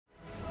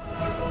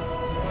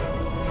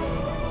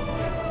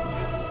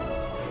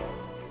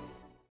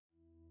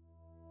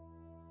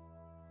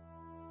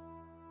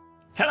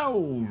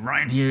Hello,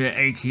 Ryan here,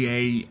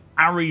 aka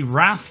Ari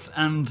Rath,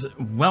 and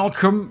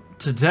welcome.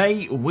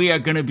 Today we are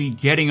going to be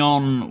getting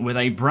on with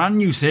a brand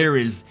new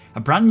series, a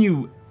brand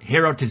new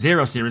Hero to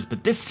Zero series,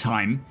 but this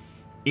time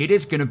it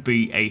is going to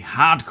be a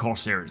hardcore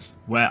series,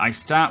 where I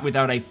start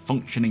without a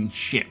functioning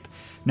ship.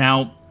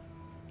 Now,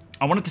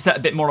 I wanted to set a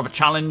bit more of a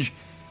challenge.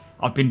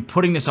 I've been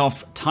putting this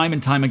off time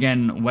and time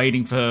again,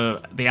 waiting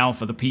for the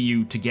Alpha, the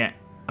PU, to get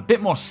a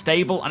bit more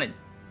stable, and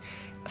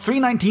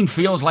 319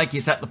 feels like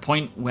it's at the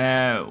point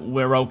where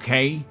we're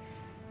okay.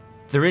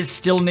 There is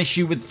still an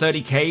issue with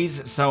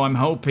 30Ks, so I'm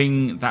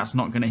hoping that's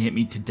not going to hit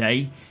me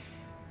today.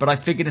 But I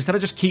figured instead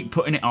of just keep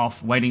putting it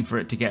off, waiting for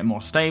it to get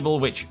more stable,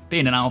 which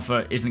being an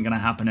alpha isn't going to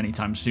happen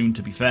anytime soon,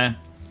 to be fair,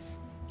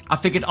 I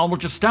figured I will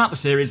just start the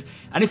series,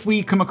 and if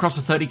we come across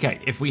a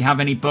 30K, if we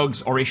have any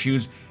bugs or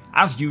issues,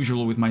 as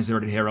usual with my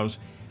Zero-Did heroes,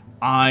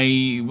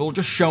 I will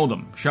just show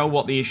them, show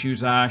what the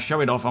issues are,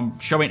 show it off. I'm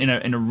showing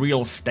it in a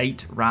real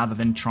state rather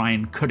than try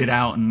and cut it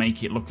out and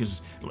make it look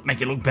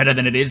better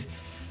than it is.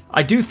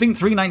 I do think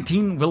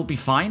 319 will be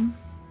fine,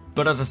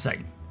 but as I say,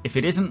 if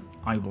it isn't,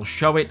 I will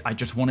show it. I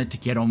just wanted to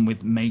get on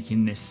with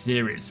making this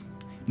series.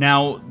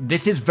 Now,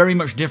 this is very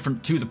much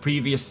different to the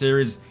previous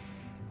series,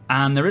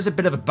 and there is a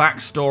bit of a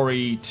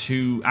backstory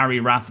to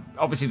Ari Rath.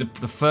 Obviously,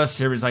 the first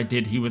series I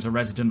did, he was a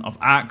resident of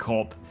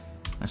ArcCorp.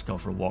 Let's go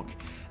for a walk.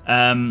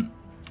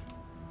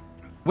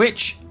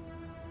 Which,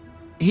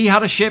 he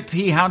had a ship,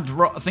 he had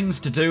things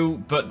to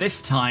do, but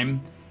this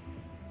time,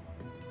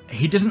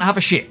 he doesn't have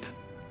a ship.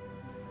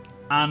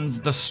 And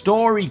the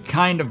story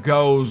kind of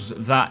goes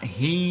that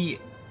he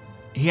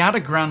had a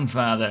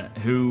grandfather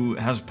who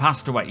has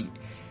passed away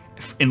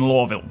in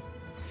Lawville.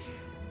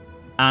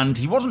 And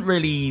he wasn't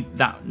really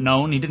that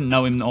known, he didn't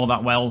know him all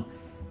that well,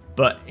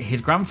 but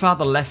his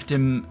grandfather left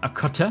him a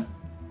cutter,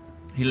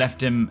 he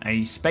left him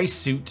a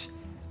spacesuit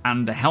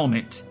and a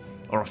helmet,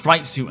 or a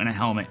flight suit and a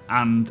helmet,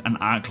 and an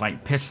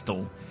arc-light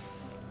pistol.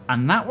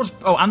 And that was...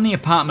 Oh, and the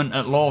apartment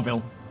at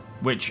Lawville,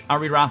 which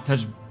Ari Rath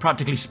has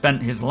practically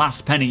spent his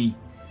last penny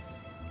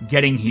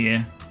getting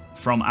here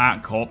from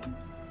ArcCorp.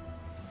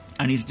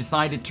 And he's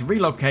decided to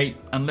relocate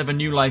and live a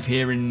new life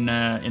here in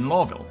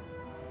Lawville.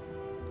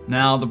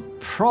 Now, the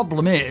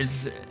problem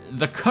is,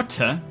 the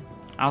cutter,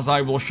 as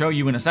I will show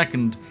you in a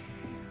second,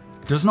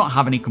 does not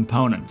have any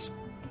components,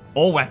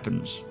 or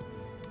weapons,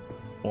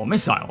 or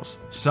missiles.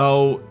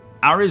 So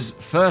Ari's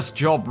first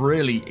job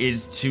really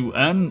is to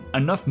earn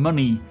enough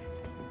money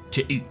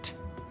to eat,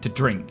 to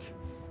drink.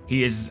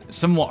 He is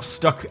somewhat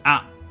stuck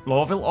at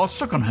Lawville, or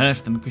stuck on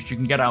Hurston, because you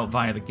can get out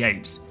via the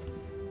gates.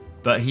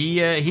 But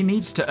he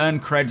needs to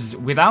earn creds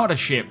without a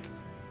ship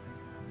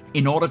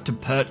in order to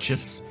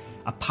purchase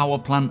a power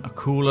plant, a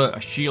cooler, a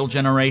shield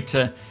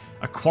generator,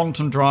 a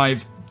quantum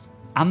drive,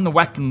 and the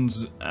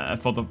weapons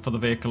for the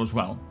vehicle as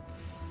well.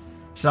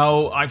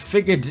 So I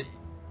figured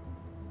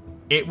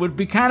it would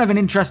be kind of an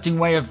interesting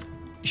way of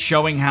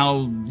showing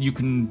how you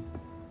can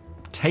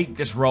take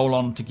this role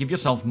on to give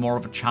yourself more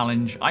of a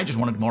challenge. I just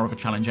wanted more of a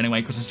challenge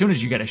anyway, because as soon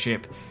as you get a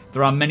ship,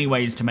 there are many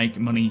ways to make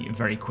money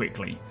very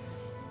quickly.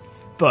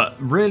 But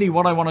really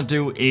what I want to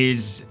do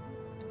is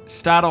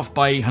start off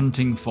by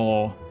hunting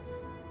for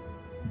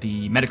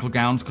the medical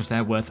gowns, because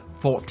they're worth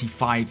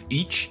 45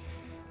 each,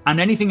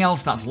 and anything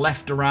else that's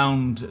left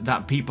around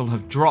that people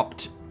have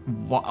dropped,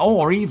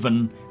 or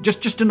even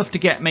just enough to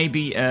get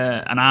maybe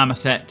an armor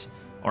set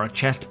or a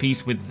chest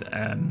piece with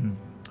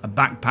a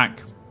backpack,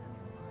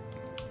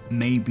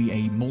 maybe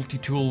a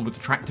multi-tool with a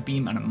tractor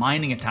beam and a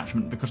mining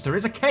attachment, because there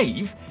is a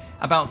cave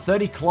about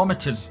 30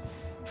 kilometers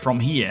from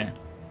here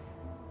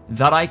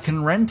that I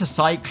can rent a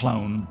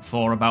Cyclone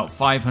for about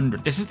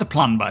 500. This is the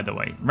plan, by the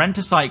way. Rent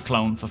a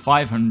Cyclone for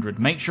 500.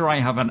 Make sure I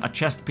have a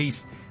chest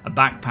piece, a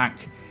backpack,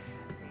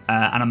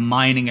 and a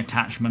mining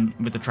attachment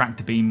with the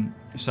tractor beam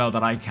so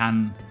that I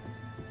can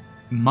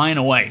mine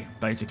away,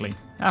 basically.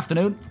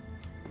 Afternoon.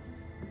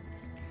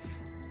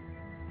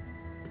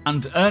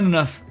 And earn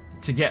enough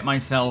to get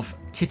myself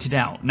kitted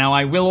out. Now,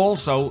 I will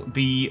also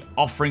be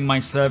offering my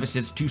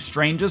services to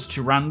strangers,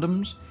 to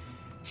randoms,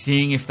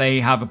 seeing if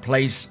they have a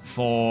place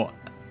for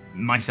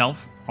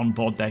myself on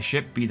board their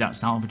ship, be that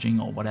salvaging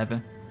or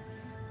whatever.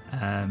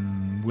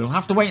 We'll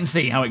have to wait and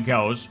see how it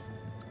goes.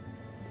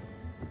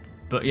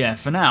 But yeah,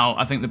 for now,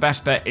 I think the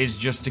best bet is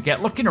just to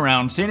get looking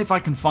around, seeing if I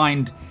can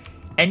find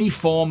any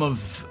form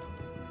of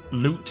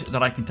loot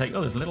that I can take.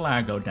 Oh, there's a little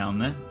Argo down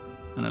there.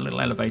 And a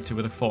little elevator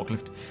with a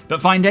forklift.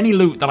 But find any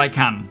loot that I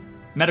can.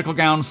 Medical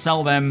gowns,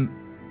 sell them.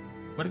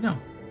 Where'd it go?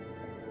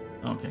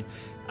 Okay.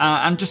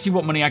 And just see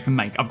what money I can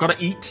make. I've got to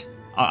eat.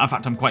 In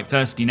fact, I'm quite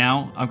thirsty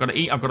now. I've got to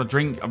eat, I've got to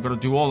drink, I've got to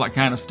do all that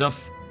kind of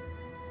stuff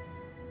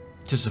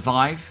to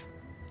survive.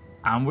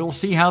 And we'll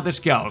see how this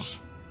goes.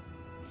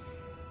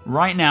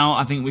 Right now,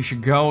 I think we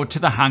should go to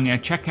the hangar,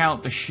 check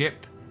out the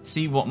ship,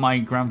 see what my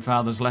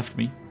grandfather's left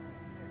me.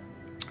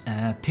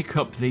 Pick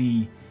up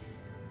the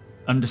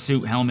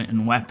undersuit, helmet,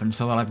 and weapon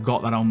so that I've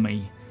got that on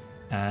me.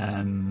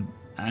 And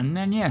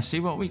then, yeah, see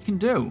what we can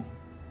do.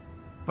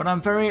 But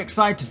I'm very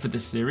excited for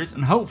this series,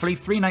 and hopefully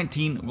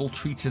 319 will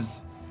treat us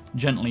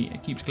Gently.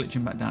 It keeps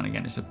glitching back down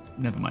again. It's a...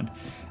 Never mind.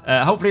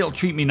 Hopefully it'll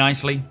treat me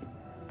nicely.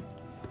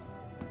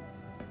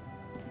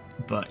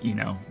 But, you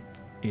know,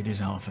 it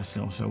is alpha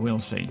still, so we'll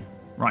see.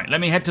 Right, let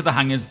me head to the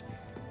hangars.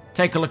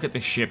 Take a look at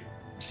this ship.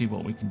 See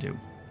what we can do.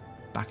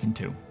 Back in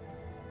 2.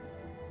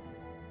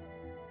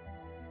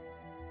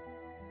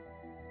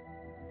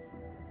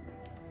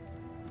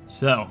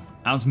 So,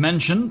 as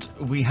mentioned,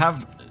 we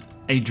have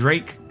a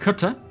Drake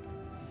cutter.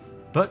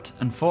 But,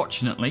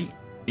 unfortunately,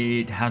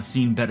 it has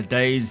seen better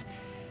days.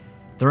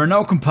 There are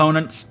no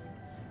components,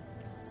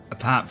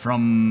 apart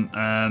from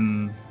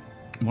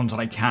ones that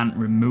I can't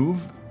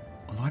remove.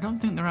 Although I don't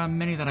think there are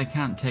many that I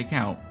can't take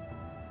out.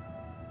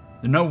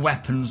 There are no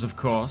weapons, of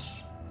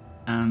course.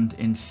 And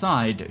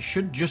inside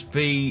should just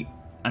be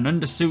an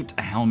undersuit,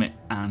 a helmet,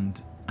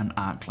 and an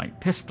arc-light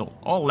pistol.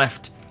 All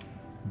left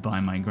by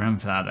my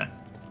grandfather.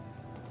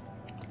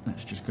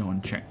 Let's just go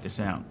and check this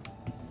out.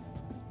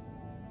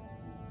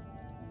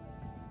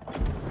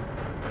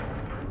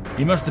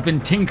 He must have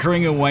been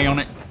tinkering away on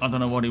it. I don't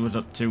know what he was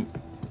up to.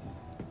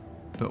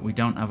 But we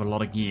don't have a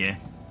lot of gear.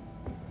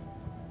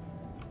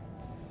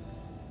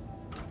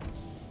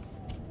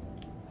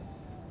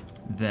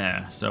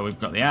 There. So we've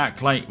got the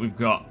arc light, we've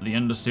got the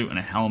undersuit and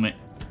a helmet.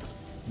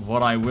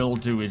 What I will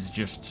do is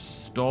just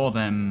store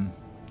them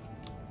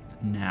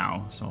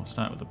now. So I'll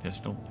start with the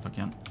pistol if I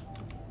can.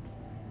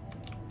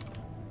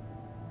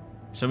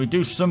 So we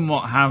do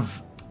somewhat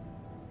have...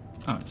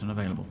 Oh, it's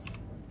unavailable.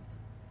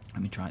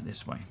 Let me try it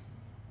this way.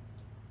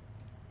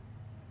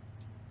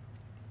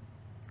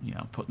 Yeah,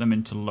 I'll put them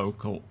into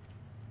local.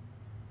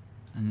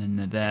 And then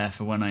they're there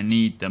for when I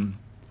need them.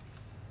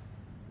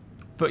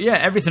 But yeah,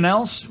 everything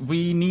else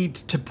we need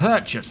to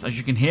purchase. As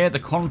you can hear, the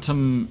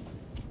quantum...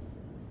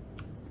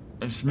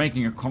 It's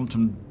making a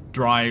quantum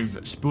drive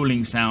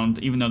spooling sound,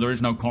 even though there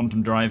is no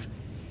quantum drive.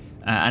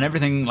 And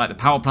everything like the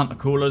power plant, the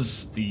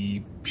coolers,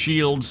 the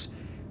shields,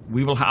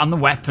 we will and the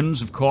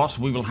weapons, of course,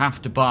 we will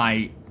have to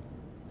buy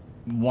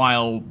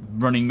while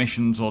running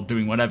missions or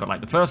doing whatever. Like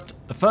the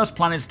first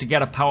plan is to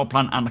get a power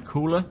plant and a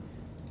cooler,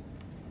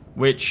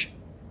 which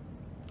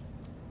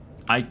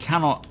I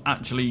cannot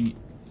actually...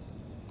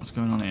 What's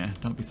going on here?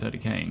 Don't be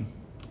 30k'ing.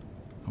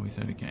 Are we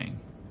 30k'ing?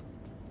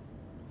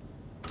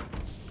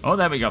 Oh,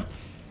 there we go.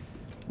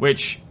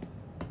 Which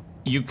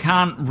you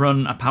can't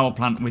run a power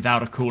plant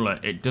without a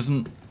cooler. It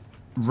doesn't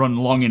run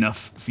long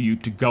enough for you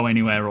to go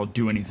anywhere or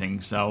do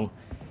anything. So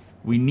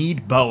we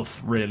need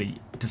both, really,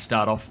 to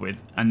start off with.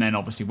 And then,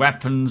 obviously,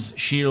 weapons,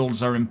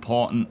 shields are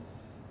important.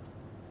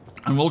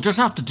 And we'll just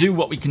have to do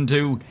what we can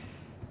do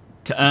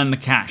to earn the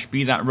cash.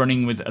 Be that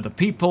running with other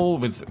people,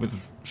 with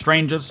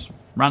strangers,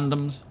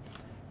 randoms,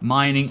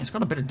 mining. It's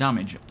got a bit of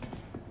damage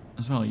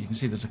as well. You can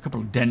see there's a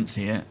couple of dents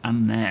here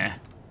and there.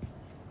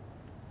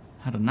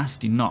 Had a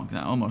nasty knock.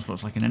 That almost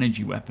looks like an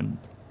energy weapon.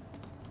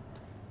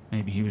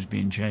 Maybe he was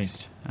being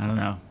chased. I don't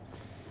know.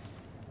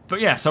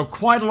 But yeah, so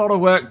quite a lot of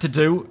work to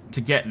do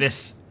to get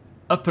this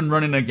up and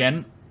running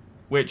again,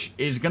 which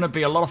is going to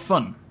be a lot of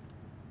fun.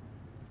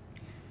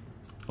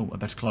 Oh, I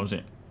best close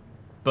it.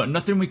 But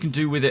nothing we can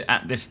do with it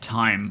at this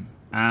time.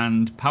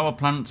 And power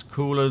plants,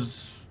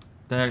 coolers,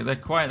 they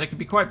can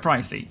be quite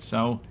pricey.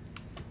 So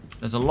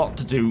there's a lot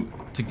to do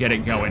to get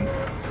it going.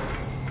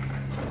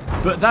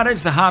 But that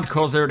is the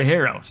hardcore Zero to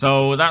Hero.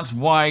 So that's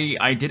why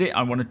I did it.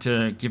 I wanted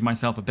to give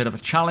myself a bit of a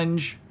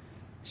challenge.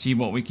 See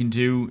what we can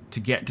do to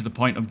get to the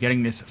point of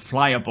getting this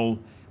flyable.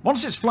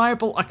 Once it's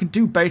flyable, I can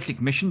do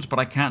basic missions, but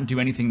I can't do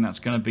anything that's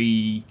going to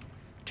be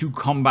too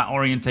combat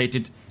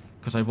orientated,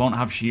 because I won't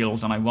have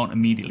shields and I won't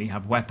immediately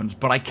have weapons.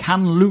 But I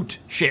can loot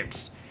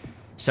ships.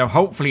 So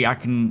hopefully I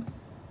can,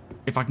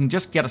 if I can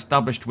just get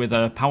established with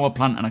a power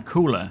plant and a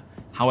cooler,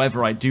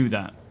 however I do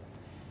that,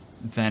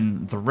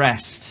 then the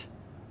rest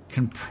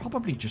can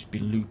probably just be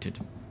looted.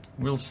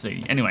 We'll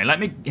see. Anyway, let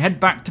me head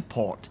back to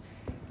port,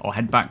 or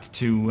head back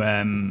to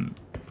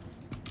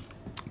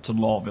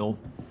Lawville,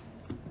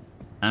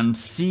 and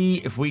see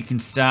if we can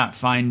start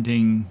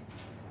finding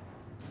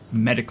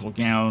medical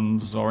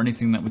gowns or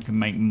anything that we can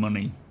make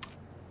money.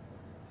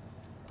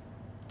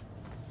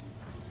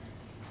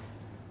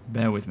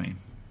 Bear with me.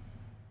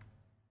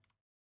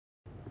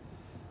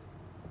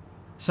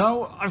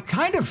 So, I've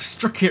kind of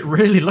struck it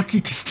really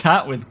lucky to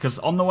start with, because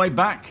on the way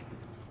back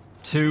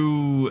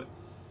to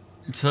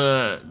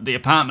the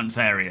apartments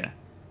area,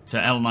 to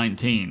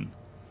L19,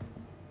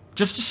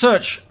 just to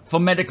search for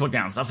medical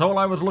gowns. That's all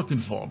I was looking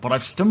for. But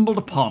I've stumbled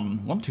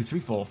upon 1, 2, 3,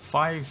 4,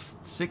 5,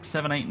 6,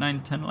 7, 8,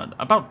 9, 10, 11,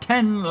 about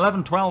 10,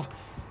 11, 12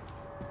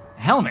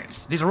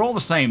 helmets. These are all the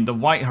same, the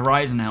White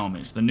Horizon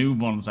helmets, the new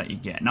ones that you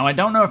get. Now, I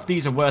don't know if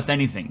these are worth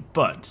anything,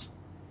 but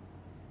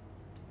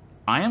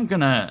I am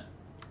gonna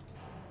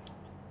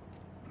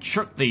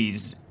chuck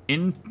these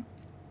in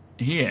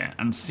here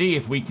and see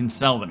if we can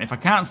sell them. If I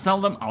can't sell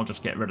them, I'll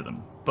just get rid of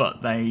them.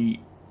 But they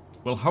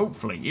will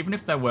hopefully, even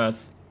if they're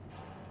worth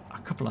a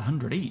couple of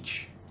hundred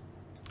each,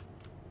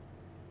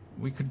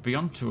 we could be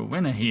onto a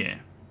winner here.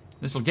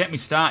 This will get me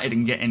started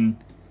in getting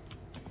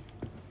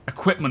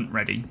equipment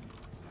ready,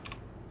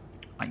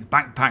 like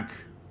backpack,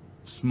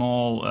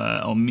 small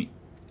or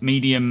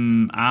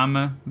medium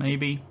armor,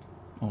 maybe.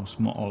 Or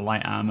small or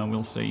light armor,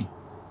 we'll see.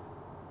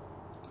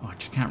 Oh, I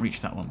just can't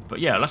reach that one. But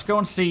yeah, let's go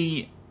and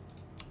see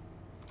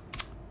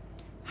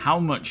how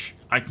much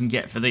I can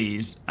get for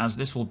these, as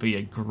this will be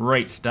a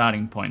great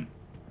starting point.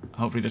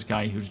 Hopefully this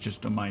guy who's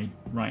just on my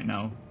right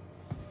now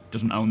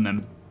doesn't own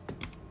them.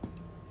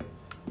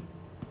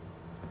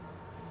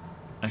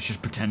 Let's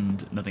just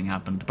pretend nothing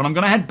happened. But I'm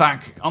going to head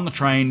back on the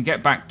train,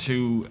 get back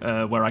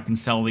to where I can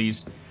sell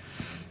these.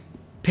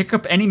 Pick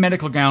up any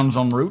medical gowns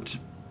en route.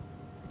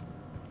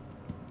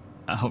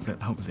 I hope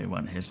they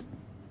weren't his.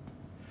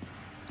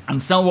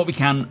 And sell what we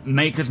can,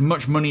 make as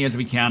much money as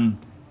we can,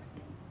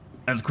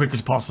 as quick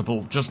as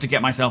possible, just to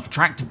get myself a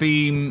tractor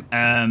beam,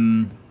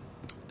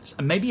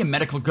 maybe a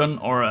medical gun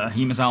or a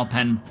hemazal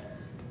pen,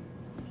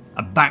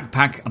 a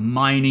backpack, a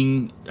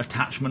mining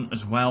attachment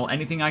as well.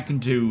 Anything I can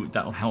do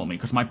that'll help me,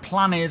 because my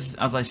plan is,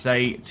 as I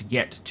say, to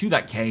get to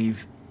that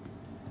cave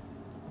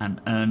and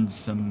earn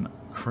some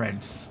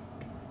creds.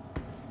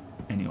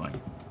 Anyway,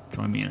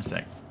 join me in a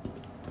sec.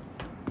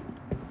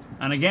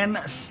 And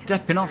again,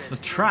 stepping off the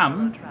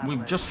tram,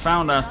 we've just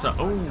found ourselves...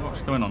 Oh,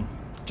 what's going on?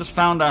 Just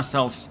found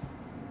ourselves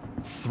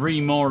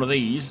 3 more of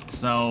these,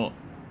 so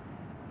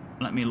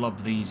let me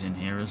lob these in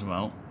here as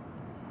well.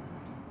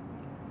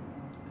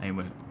 Hey,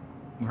 we're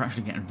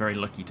actually getting very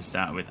lucky to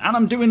start with. And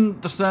I'm doing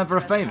the server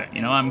a favour,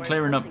 you know, I'm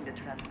clearing up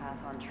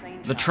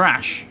the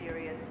trash.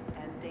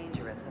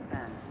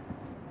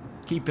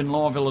 Keeping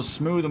Lawville as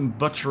smooth and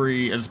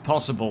buttery as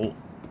possible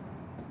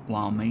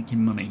while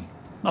making money.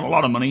 Not a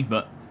lot of money,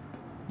 but...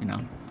 You know,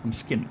 I'm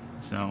skint,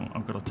 so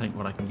I've got to take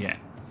what I can get.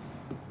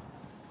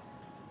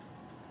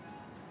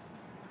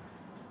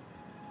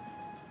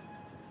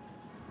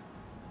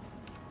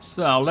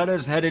 So, let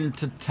us head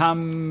into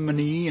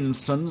Tammany and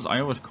Sons.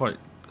 I always call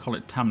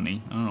it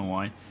Tammany. I don't know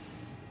why.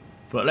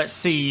 But let's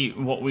see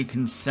what we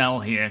can sell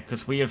here,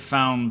 because we have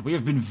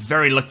been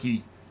very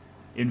lucky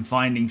in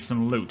finding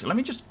some loot. Let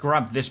me just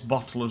grab this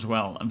bottle as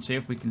well and see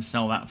if we can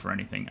sell that for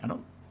anything. I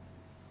don't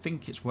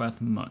think it's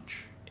worth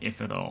much, if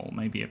at all.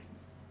 Maybe a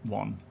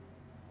 1.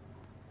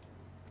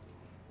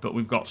 But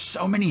we've got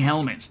so many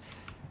helmets.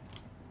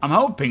 I'm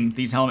hoping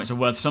these helmets are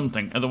worth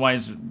something.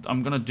 Otherwise,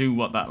 I'm going to do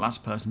what that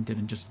last person did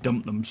and just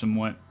dump them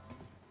somewhere.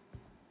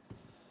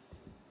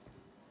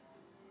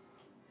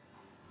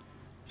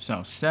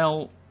 So,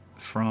 sell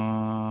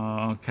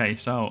from... Okay,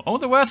 so... Oh,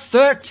 they're worth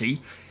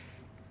 30.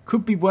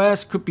 Could be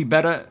worse, could be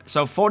better.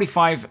 So,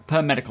 45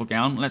 per medical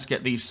gown. Let's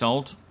get these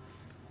sold.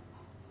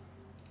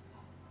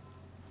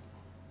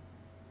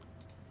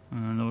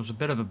 There was a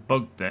bit of a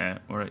bug there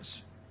where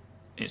it's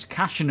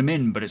cashing them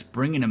in, but it's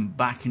bringing them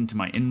back into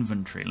my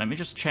inventory. Let me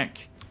just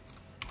check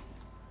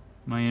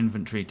my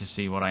inventory to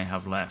see what I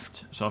have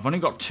left. So I've only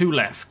got 2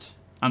 left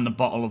and the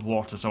bottle of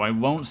water, so I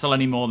won't sell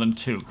any more than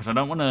 2 because I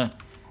don't want to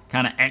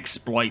kind of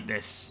exploit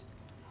this.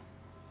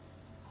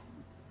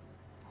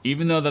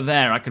 Even though they're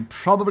there, I could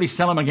probably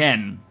sell them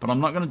again, but I'm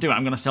not going to do it.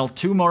 I'm going to sell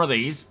 2 more of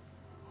these.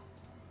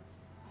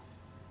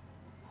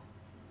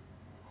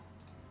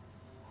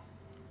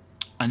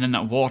 And then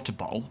that water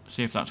bottle,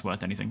 see if that's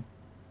worth anything.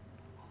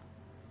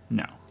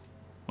 No.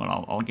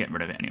 Well, I'll get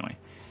rid of it anyway.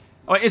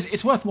 Oh,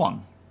 it's worth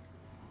 1.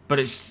 But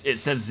it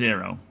says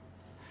 0.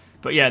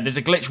 But yeah, there's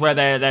a glitch where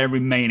they're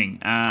remaining.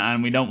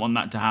 And we don't want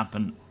that to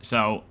happen.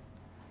 So,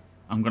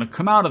 I'm going to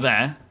come out of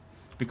there.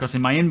 Because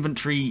in my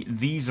inventory,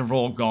 these are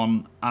all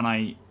gone. And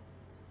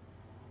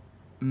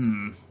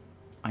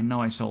I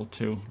know I sold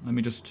 2. Let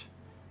me just...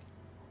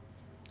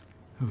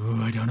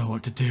 Ooh, I don't know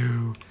what to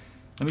do.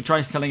 Let me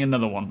try selling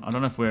another one. I don't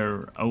know if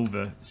we're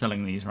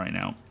overselling these right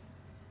now.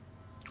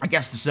 I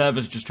guess the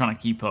server's just trying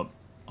to keep up.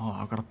 Oh,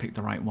 I've got to pick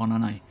the right one,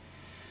 haven't I?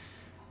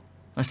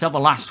 Let's sell the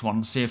last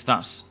one, see if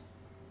that's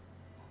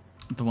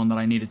the one that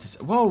I needed to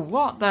sell. Whoa,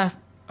 what the...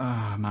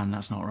 Oh, man,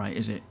 that's not right,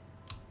 is it?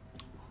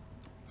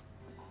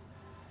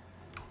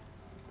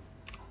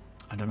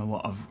 I don't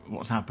know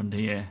what's happened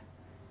here.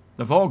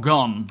 They've all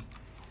gone.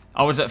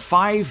 I was at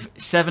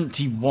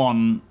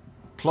 571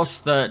 plus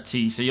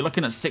 30, so you're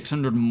looking at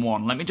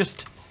 601. Let me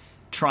just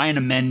try and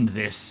amend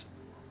this,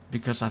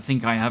 because I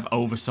think I have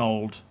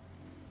oversold.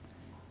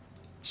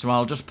 So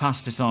I'll just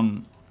pass this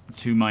on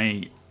to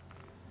my...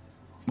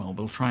 Well,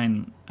 we'll try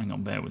and... Hang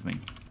on, bear with me.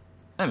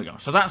 There we go.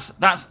 So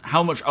that's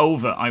how much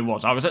over I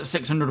was. I was at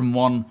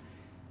 601.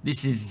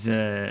 This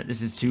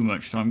is too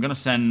much. So I'm going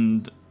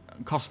to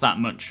cost that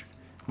much,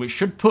 which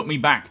should put me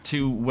back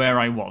to where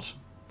I was,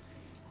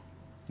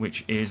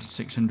 which is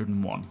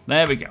 601.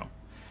 There we go.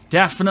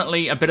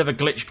 Definitely a bit of a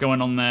glitch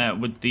going on there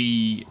with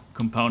the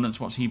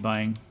components. What's he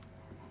buying?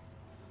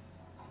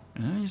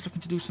 He's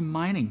looking to do some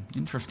mining.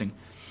 Interesting.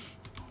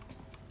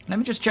 Let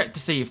me just check to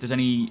see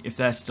if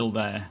they're still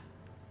there.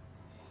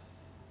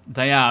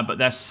 They are, but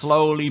they're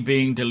slowly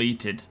being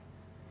deleted.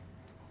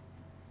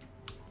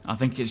 I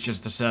think it's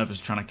just the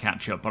server's trying to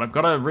catch up. But I've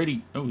got to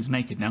really... Oh, he's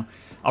naked now.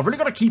 I've really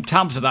got to keep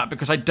tabs of that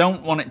because I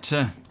don't want it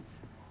to...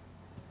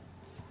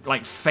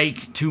 like,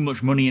 fake too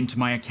much money into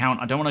my account.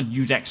 I don't want to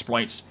use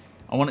exploits.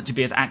 I want it to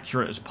be as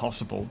accurate as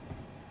possible.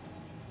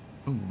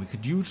 Ooh, we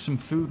could use some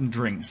food and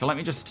drink. So let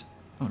me just...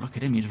 Oh, look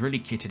at him. He's really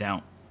kitted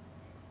out.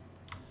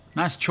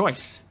 Nice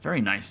choice.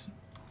 Very nice.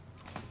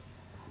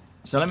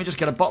 So let me just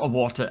get a bottle of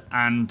water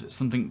and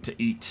something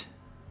to eat.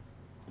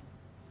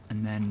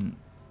 And then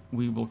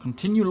we will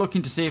continue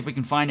looking to see if we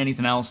can find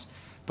anything else.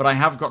 But I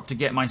have got to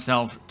get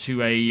myself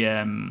to a...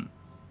 oh,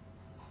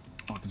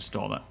 I can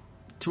store that.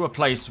 To a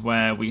place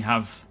where we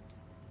have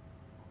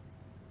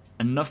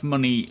enough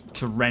money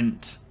to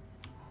rent...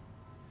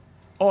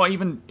 Or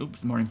even...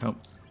 Oops, more info.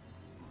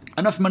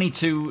 Enough money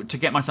to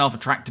get myself a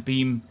tractor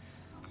beam,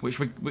 which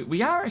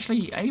we are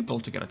actually able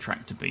to get a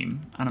tractor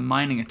beam and a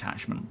mining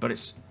attachment, but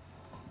it's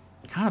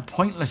kind of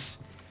pointless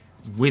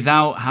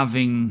without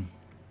having...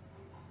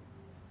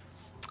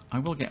 I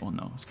will get one,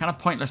 though. It's kind of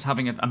pointless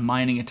having a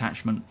mining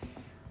attachment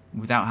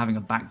without having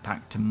a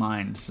backpack to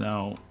mine,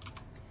 so...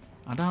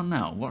 I don't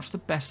know. What's the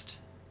best...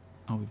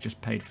 Oh, we've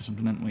just paid for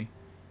something, haven't we?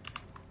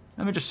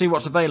 Let me just see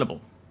what's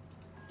available.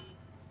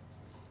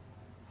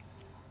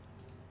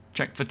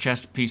 Check for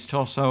chest piece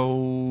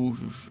torso.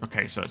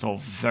 Okay, so it's all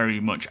very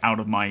much out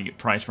of my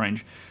price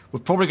range. We're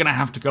probably going to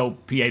have to go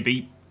PAB,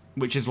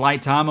 which is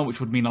light armor, which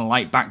would mean a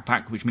light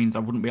backpack, which means I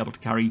wouldn't be able to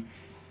carry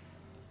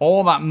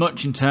all that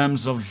much in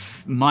terms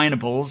of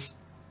minables.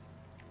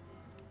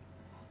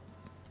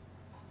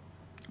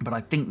 But I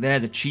think they're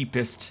the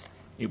cheapest.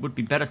 It would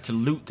be better to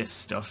loot this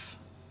stuff.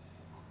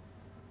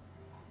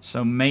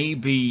 So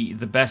maybe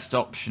the best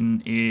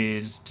option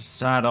is to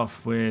start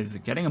off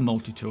with getting a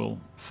multi-tool,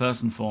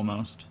 first and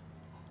foremost.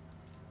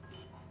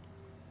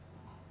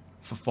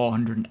 For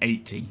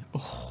 480.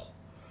 Oh.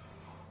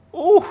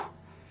 Oh.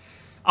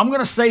 I'm going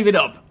to save it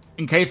up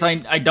in case I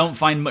don't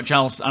find much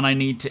else and I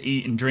need to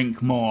eat and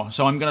drink more.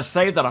 So I'm going to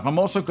save that up. I'm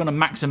also going to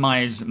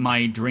maximize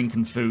my drink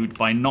and food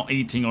by not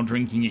eating or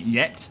drinking it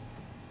yet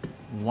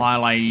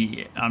while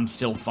I am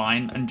still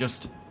fine, and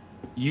just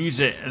use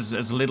it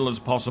as little as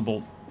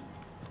possible.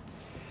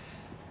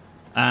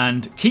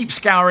 And keep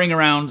scouring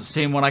around,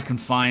 seeing what I can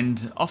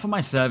find. Offer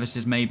my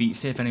services, maybe.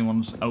 See if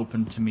anyone's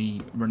open to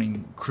me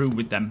running crew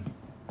with them.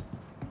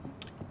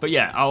 But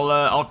yeah,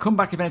 I'll come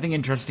back if anything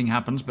interesting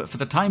happens. But for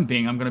the time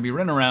being, I'm going to be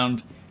running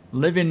around,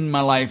 living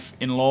my life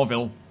in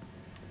Lawville,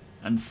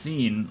 and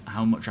seeing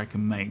how much I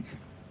can make.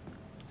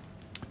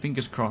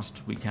 Fingers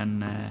crossed we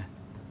can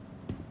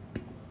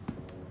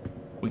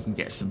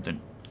get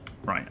something.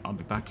 Right, I'll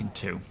be back in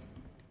 2.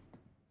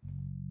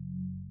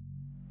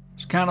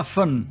 It's kind of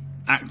fun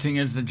acting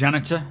as the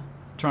janitor,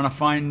 trying to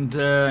find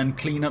and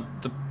clean up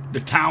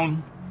the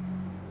town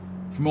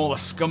from all the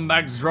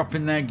scumbags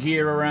dropping their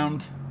gear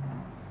around.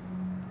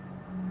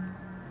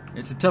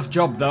 It's a tough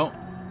job, though.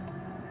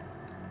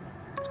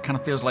 It kind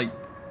of feels like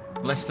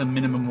less than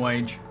minimum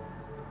wage,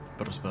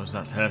 but I suppose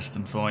that's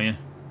Hurston for you.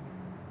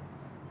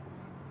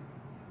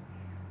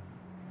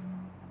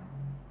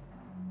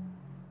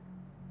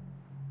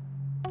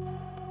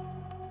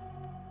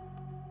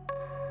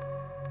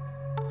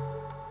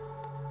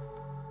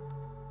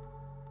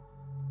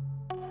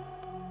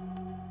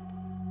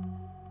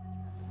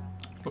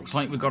 Looks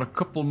like we've got a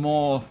couple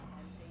more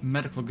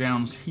medical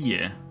gowns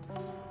here.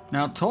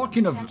 Now,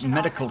 talking of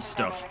medical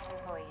stuff,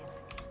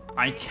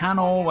 I can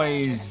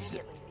always...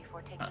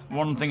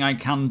 one thing I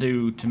can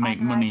do to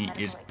make money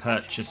is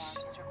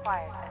purchase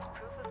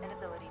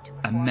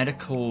a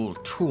medical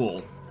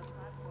tool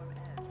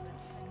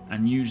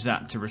and use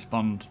that to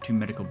respond to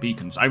medical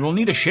beacons. I will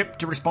need a ship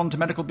to respond to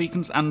medical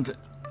beacons, and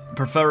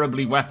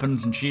preferably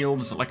weapons and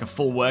shields, like a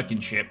full working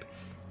ship.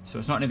 So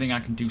it's not anything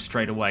I can do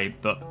straight away,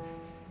 but...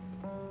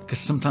 because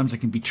sometimes there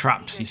can be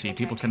traps, you see.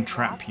 People can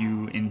trap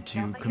you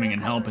into coming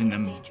and helping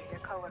them.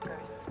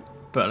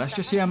 But let's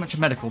just see how much a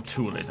medical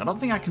tool is. I don't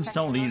think I can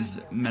sell these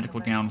medical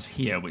gowns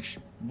here, which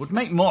would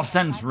make more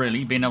sense,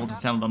 really, being able to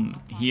sell them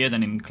here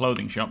than in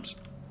clothing shops.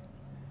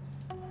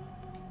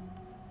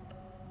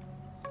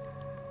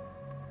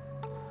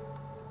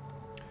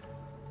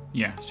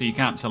 Yeah, so you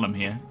can't sell them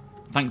here.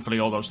 Thankfully,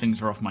 all those things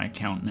are off my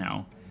account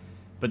now.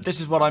 But this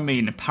is what I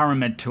mean, a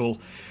paramed tool.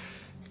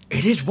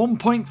 It is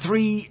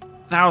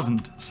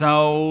 1,300,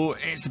 so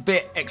it's a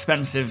bit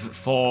expensive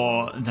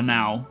for the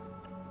now.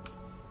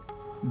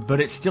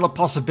 But it's still a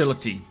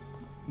possibility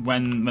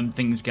when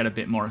things get a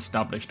bit more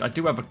established. I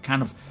do have a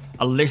kind of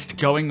a list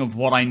going of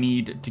what I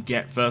need to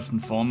get first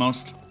and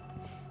foremost.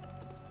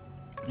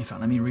 In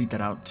fact, let me read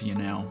that out to you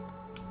now.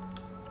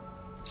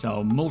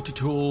 So,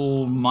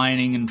 multi-tool,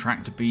 mining and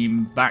tractor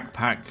beam,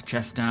 backpack,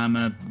 chest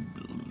armor,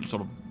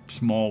 sort of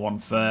small one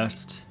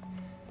first.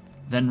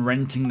 Then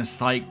renting the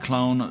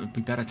cyclone. It would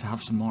be better to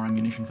have some more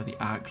ammunition for the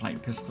arc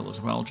light pistol as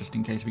well, just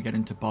in case we get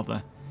into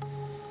bother.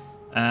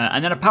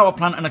 And then a power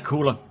plant and a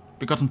cooler.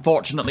 Because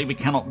unfortunately we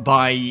cannot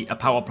buy a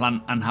power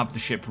plant and have the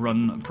ship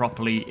run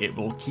properly. It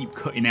will keep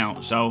cutting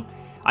out. So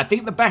I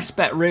think the best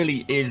bet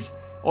really is,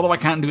 although I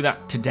can't do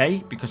that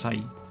today because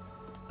I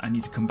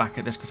need to come back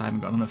at this because I haven't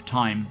got enough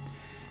time,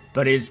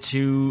 but is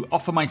to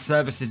offer my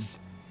services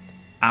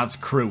as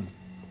crew.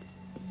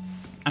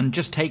 And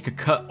just take a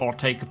cut or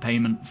take a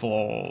payment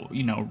for,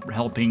 you know,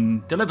 helping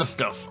deliver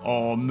stuff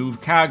or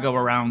move cargo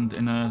around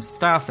in a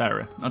staff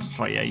area. That's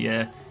sorry,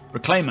 a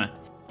reclaimer.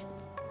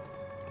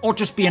 Or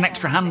just be an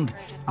extra hand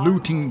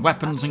looting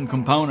weapons and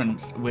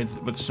components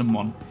with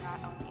someone.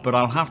 But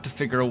I'll have to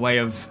figure a way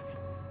of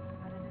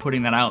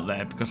putting that out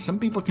there, because some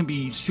people can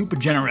be super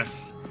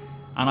generous,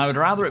 and I would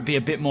rather it be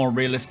a bit more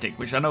realistic,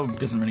 which I know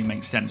doesn't really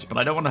make sense, but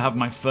I don't want to have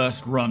my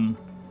first run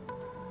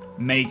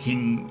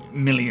making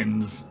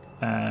millions.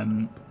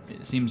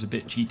 It seems a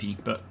bit cheaty,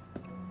 but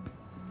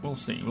we'll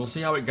see. We'll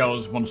see how it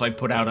goes once I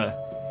put out a,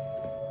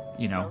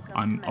 you know,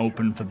 I'm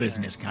open for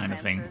business kind of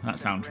thing. That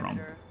sounds wrong.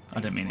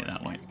 I didn't mean it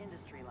that way.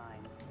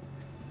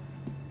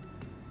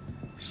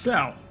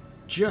 So,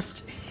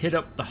 just hit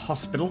up the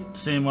hospital,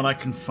 seeing what I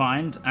can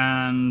find,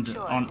 and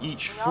on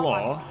each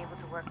floor,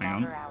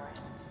 hang on,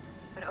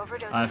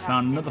 I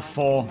found another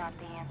 4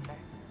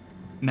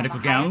 medical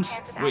gowns,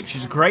 which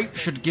is great.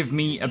 Should give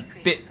me a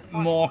bit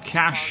more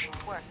cash.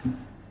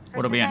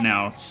 What are we at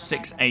now?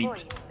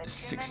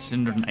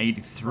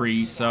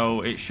 683,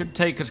 so it should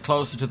take us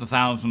closer to the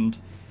 1,000.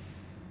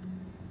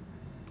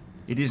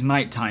 It is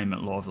night time at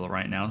Lawville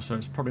right now, so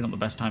it's probably not the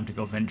best time to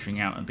go venturing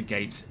out at the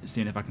gates,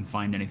 seeing if I can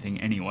find anything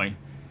anyway.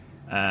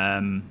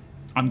 I'm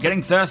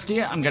getting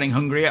thirstier, I'm getting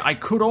hungrier. I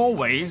could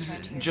always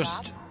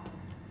just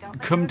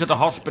come to the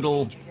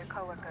hospital,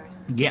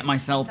 get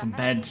myself a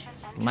bed,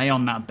 lay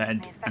on that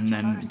bed, and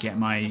then get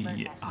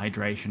my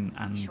hydration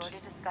and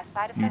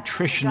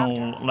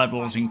nutritional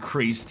levels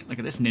increased. Look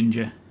at this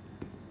ninja.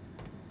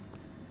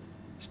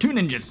 It's 2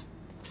 ninjas.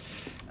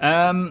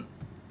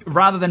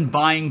 Rather than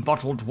buying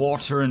bottled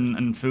water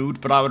and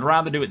food, but I would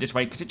rather do it this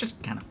way because it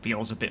just kind of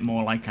feels a bit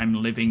more like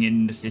I'm living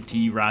in the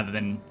city rather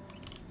than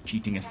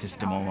cheating a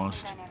system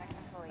almost.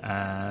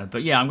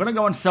 But yeah, I'm going to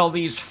go and sell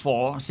these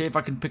 4, see if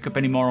I can pick up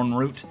any more en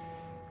route.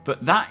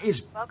 But that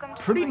is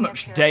pretty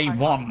much day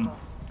 1.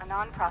 A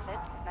non-profit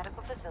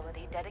medical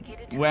facility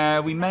dedicated to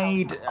where we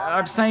made,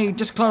 I'd say,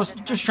 just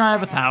shy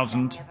of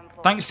 1,000.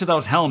 Thanks to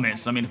those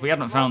helmets. I mean, if we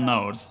hadn't found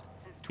those,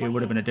 it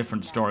would have been a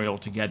different story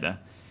altogether.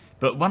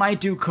 But when I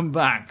do come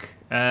back,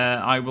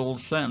 I will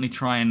certainly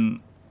try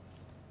and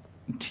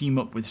team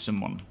up with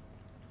someone.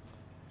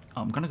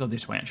 Oh, I'm going to go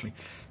this way, actually.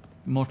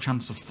 More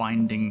chance of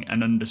finding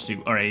an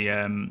undersuit or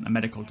a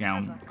medical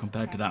gown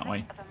compared to that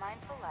way.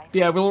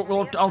 Yeah,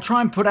 I'll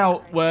try and put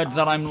out word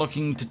that I'm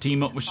looking to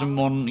team up with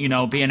someone, you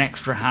know, be an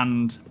extra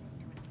hand,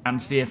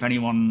 and see if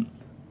anyone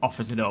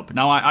offers it up.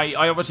 Now,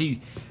 I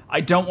obviously,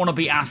 I don't want to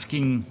be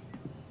asking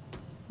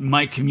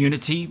my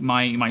community,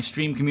 my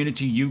stream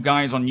community, you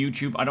guys on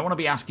YouTube, I don't want to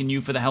be asking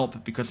you for the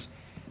help, because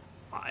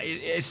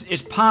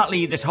it's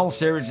partly, this whole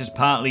series is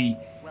partly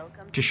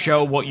to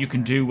show what you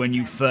can do when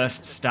you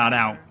first start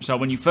out. So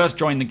when you first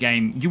join the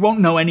game, you won't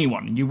know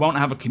anyone. You won't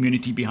have a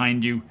community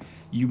behind you.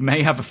 You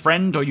may have a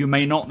friend, or you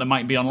may not. They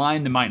might be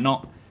online, they might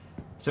not.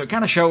 So it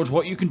kind of shows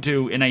what you can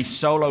do in a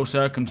solo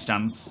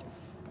circumstance.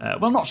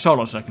 Well, not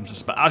solo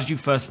circumstance, but as you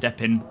first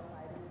step in,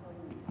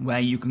 where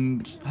you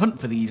can hunt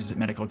for these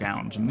medical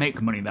gowns and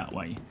make money that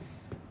way.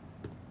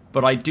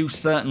 But I do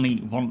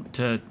certainly want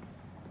to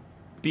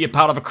be a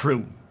part of a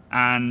crew,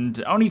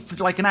 and only for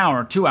like an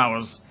hour or 2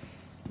 hours,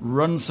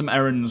 run some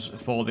errands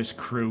for this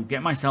crew,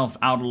 get myself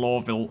out of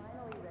Lawville,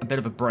 a bit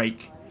of a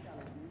break,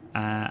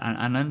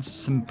 and earn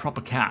some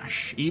proper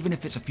cash, even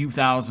if it's a few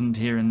thousand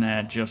here and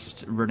there,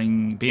 just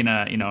running, being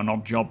a, you know, an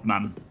odd job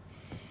man.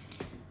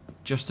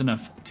 Just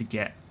enough to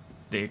get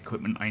the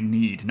equipment I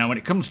need. Now, when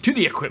it comes to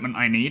the equipment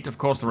I need, of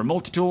course, there are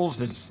multi-tools,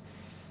 there's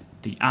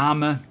the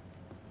armor,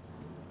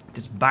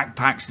 there's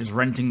backpacks, there's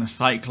renting the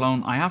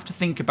Cyclone. I have to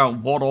think about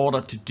what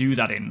order to do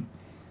that in,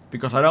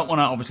 because I don't want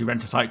to obviously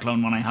rent a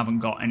Cyclone when I haven't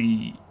got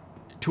any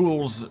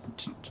tools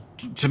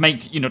to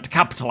make, you know, to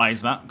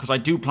capitalize that, because I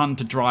do plan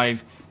to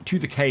drive to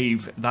the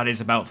cave that is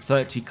about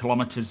 30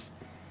 kilometers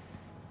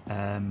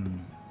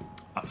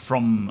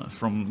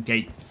from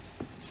gate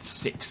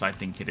 6, I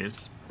think it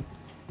is,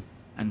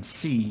 and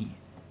see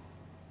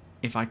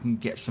if I can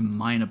get some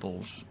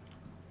minables.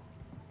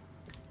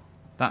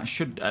 That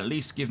should at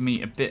least give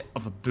me a bit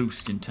of a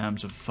boost in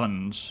terms of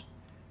funds,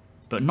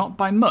 but not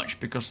by much,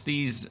 because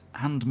these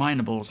hand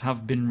minables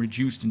have been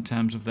reduced in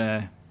terms of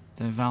their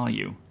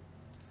value.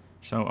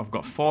 So I've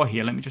got 4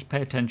 here. Let me just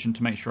pay attention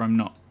to make sure I'm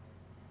not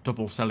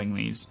double selling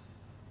these.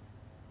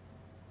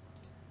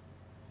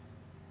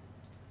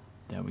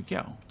 There we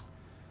go.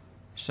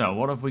 So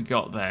what have we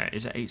got there?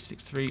 Is it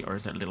 863 or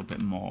is it a little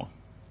bit more?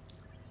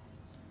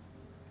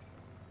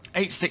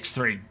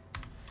 863.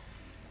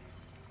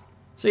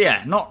 So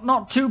yeah,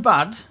 not too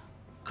bad,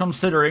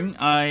 considering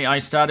I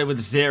started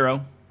with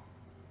 0.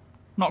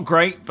 Not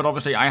great, but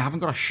obviously I haven't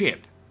got a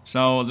ship,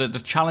 so the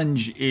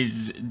challenge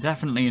is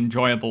definitely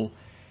enjoyable.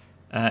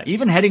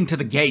 Even heading to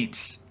the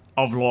gates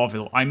of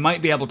Lawville, I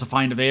might be able to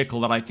find a vehicle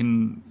that I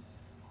can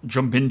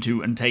jump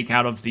into and take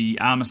out of the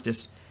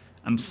armistice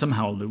and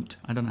somehow loot.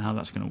 I don't know how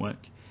that's going to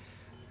work.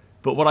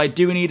 But what I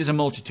do need is a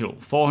multi-tool.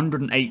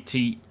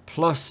 480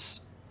 plus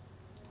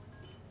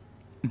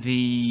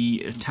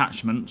the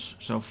attachments,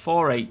 so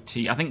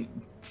 480. I think,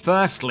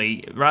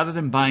 firstly, rather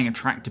than buying a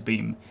tractor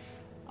beam,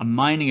 a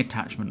mining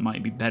attachment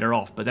might be better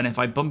off. But then if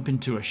I bump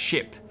into a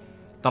ship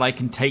that I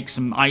can take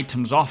some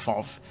items off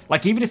of.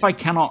 Like, even if I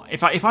cannot...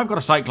 If I've got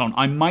a cyclone,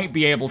 I might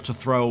be able to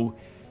throw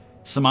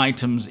some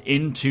items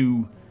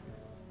into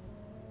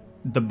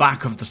the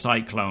back of the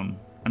cyclone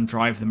and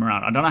drive them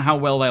around. I don't know how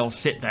well they'll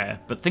sit there,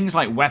 but things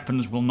like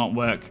weapons will not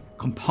work.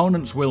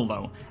 Components will,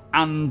 though.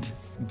 And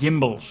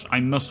gimbals. I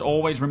must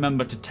always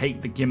remember to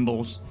take the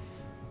gimbals,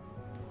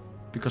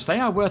 because they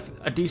are worth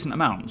a decent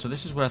amount. So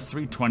this is worth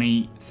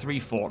 320,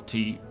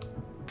 340,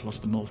 plus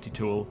the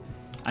multi-tool.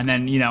 And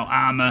then, you know,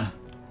 armor...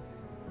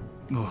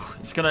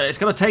 It's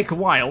gonna take a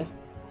while,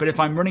 but if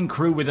I'm running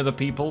crew with other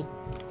people,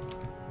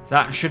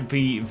 that should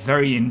be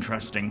very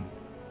interesting.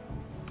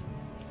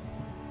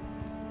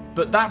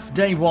 But that's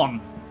day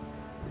one.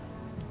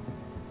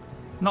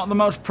 Not the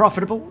most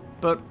profitable,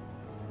 but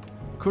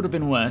could have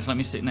been worse. Let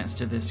me sit next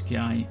to this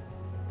guy,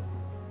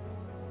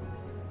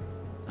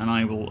 and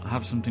I will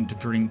have something to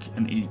drink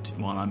and eat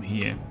while I'm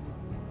here.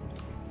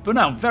 But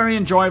no, very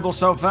enjoyable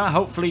so far.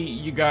 Hopefully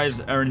you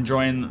guys are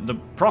enjoying the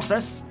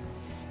process.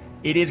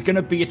 It is going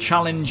to be a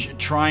challenge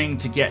trying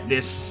to get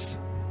this,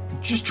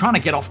 just trying to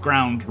get off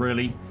ground,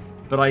 really.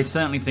 But I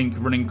certainly think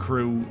running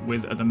crew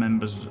with other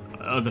members,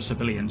 other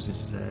civilians,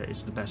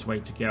 is the best way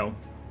to go.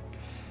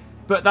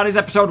 But that is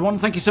episode 1.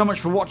 Thank you so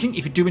much for watching.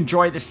 If you do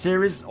enjoy this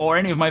series or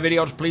any of my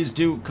videos, please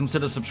do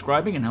consider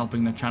subscribing and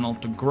helping the channel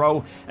to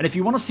grow. And if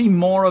you want to see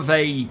more of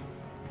a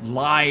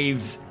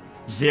live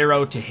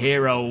Zero to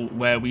Hero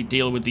where we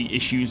deal with the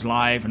issues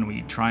live and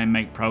we try and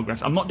make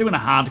progress. I'm not doing a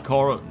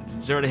hardcore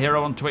Zero to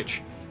Hero on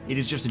Twitch. It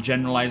is just a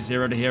generalized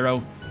Zero to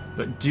Hero.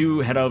 But do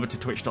head over to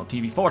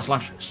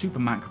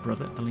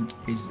twitch.tv/supermacbrother. The link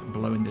is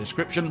below in the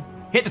description.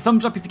 Hit the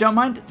thumbs up if you don't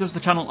mind. It does the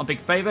channel a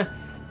big favor.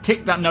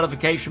 Tick that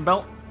notification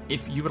bell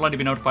if you would like to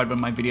be notified when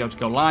my videos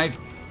go live.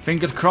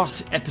 Fingers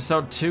crossed,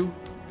 episode 2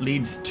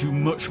 leads to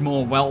much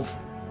more wealth.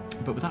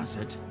 But with that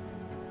said,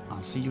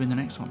 I'll see you in the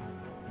next one.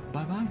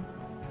 Bye-bye.